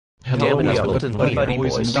damn it, Milton, buddy boy,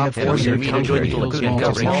 stop forcing me to join the Laguna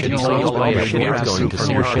covering shitty songs by a shit ass going to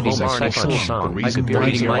see your shitty sexual song. I could be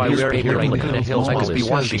reading my newspaper in Laguna Hills. I could be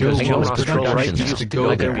watching because Jonas Australians used to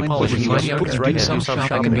go there and polish my youngest right and do some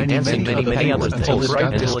shopping and dancing many other things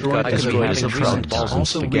until it got destroyed as a trust balls and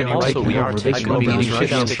spaghetti. Also, we are taking meetings right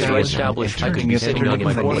down to establish. I could be sitting on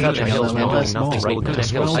my Laguna Hills knowing nothing right Laguna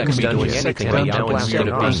Hills sex doing anything right now instead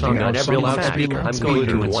of being sung on every loudspeaker. I'm going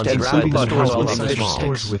to instead put stores within the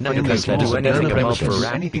stores. None of us can do anything about for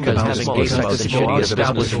rat because having gay sex is shitty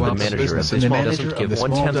establishment manager of this mall doesn't give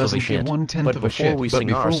 1/10 of a shit. But before we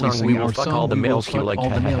sing our song, we will fuck all the males who like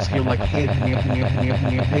and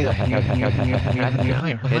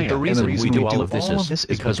the reason we do all of this is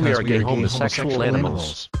because we are gay homosexual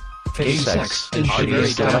animals. Gay sex and shitty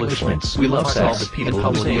establishments. We love sex. All the people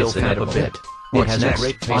who say it's a bit. It has a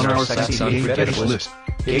great taste on our sexy fetish list.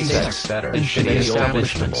 Gay sex and shitty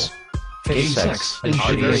establishments. Gay sex and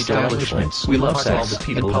shitty establishments. We love sex. All the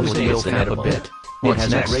people who say it's a bit. It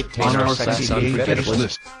has a great taste on our sexy fetish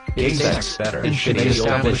list. Gay sex and shitty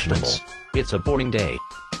establishments. It's a boring day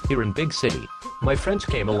here in Big City. My friends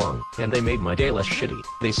came along, and they made my day less shitty.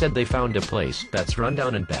 They said they found a place that's run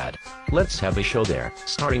down and bad. Let's have a show there,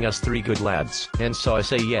 starring us three good lads. And so I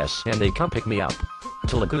say yes, and they come pick me up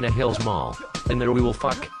to Laguna Hills Mall. And there we will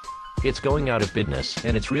fuck. It's going out of business,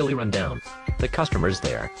 and it's really run down. The customers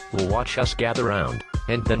there will watch us gather round,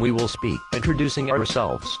 and then we will speak, introducing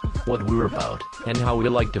ourselves, what we're about, and how we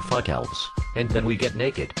like to fuck elves. And then we get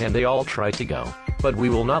naked, and they all try to go. But we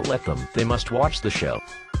will not let them. They must watch the show.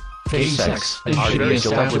 Gay sex and shitty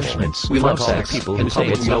establishments. We love sex. People who say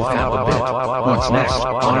it's no have a bit. What's next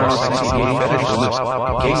on our sexy fetish list?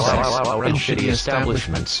 Gay sex and shitty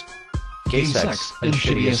establishments. Gay sex and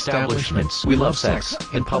shitty establishments. We love sex.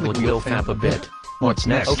 In public we'll fap a bit. What's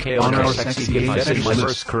next on our sexy gay fetish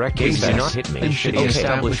list? Correct. Gay sex not hit me. And shitty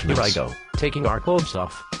establishments. Here I go. Taking our clothes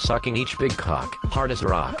off, sucking each big cock, hard as a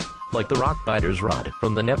rock. Like the rock biter's rod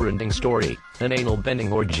from the never-ending story, an anal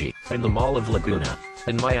bending orgy in the Mall of Laguna,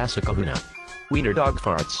 and my ass a kahuna. Wiener dog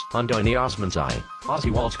farts on Donny Osmond's eye, Ozzy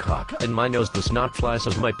Walt's cock, and my nose the snot flies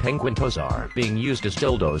of my penguin toes are being used as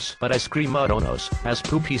dildos, but I scream out oh no's, as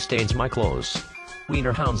poopy stains my clothes.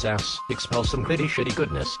 Wiener hound's ass expels some pretty shitty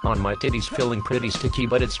goodness on my titties feeling pretty sticky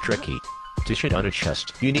but it's tricky. To shit on a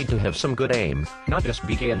chest, you need to have some good aim, not just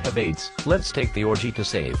be gay and have AIDS. Let's take the orgy to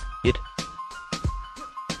save it.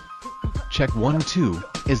 Check 1 2,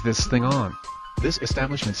 is this thing on? This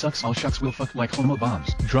establishment sucks all shucks will fuck like homo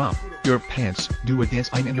bombs. Drop your pants, do a dance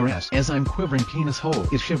I'm in your ass as I'm quivering penis hole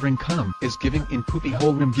is shivering cum is giving in poopy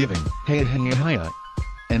hole rim giving. Hey hiya.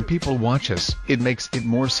 And people watch us, it makes it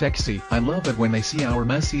more sexy. I love it when they see our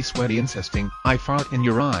messy sweaty incesting. I fart in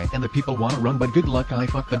your eye and the people wanna run but good luck I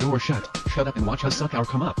fuck the door shut. Shut up and watch us suck our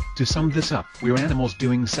cum up. To sum this up, we're animals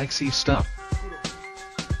doing sexy stuff.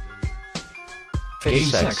 Gay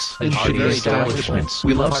sex and shitty establishments.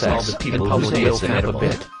 We love sex. All the people who say it's a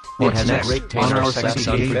bit. What's next on our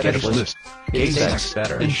sexy fetish list? Gay sex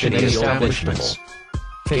and shitty establishments.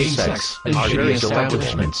 Gay sex and shitty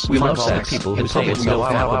establishments. We love sex. People who say it's no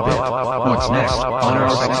have a bit. What's next on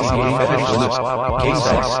our sexy fetish list? Gay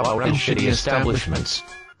sex and shitty establishments.